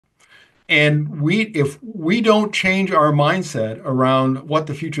And if we don't change our mindset around what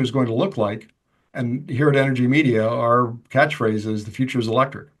the future is going to look like, and here at Energy Media, our catchphrase is the future is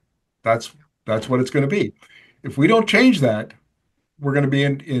electric. That's that's what it's going to be. If we don't change that, we're going to be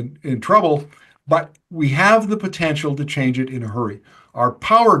in trouble. But we have the potential to change it in a hurry. Our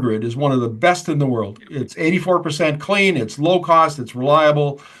power grid is one of the best in the world. It's 84% clean, it's low cost, it's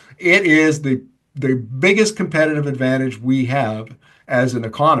reliable. It is the biggest competitive advantage we have as an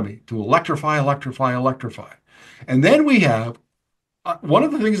economy to electrify, electrify, electrify. And then we have one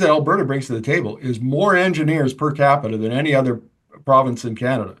of the things that Alberta brings to the table is more engineers per capita than any other province in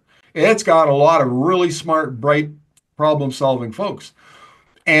Canada. It's got a lot of really smart, bright, problem solving folks.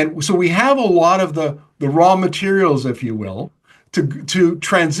 And so we have a lot of the raw materials, if you will, to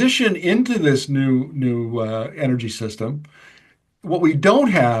transition into this new energy system. What we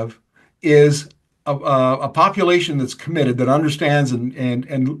don't have is a population that's committed, that understands,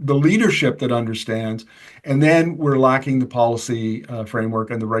 and the leadership that understands. And then we're lacking the policy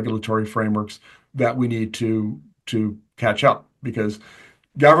framework and the regulatory frameworks that we need to catch up, because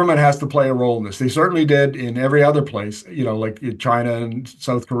government has to play a role in this. They certainly did in every other place, like in China and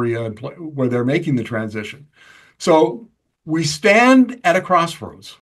South Korea, where they're making the transition. So we stand at a crossroads.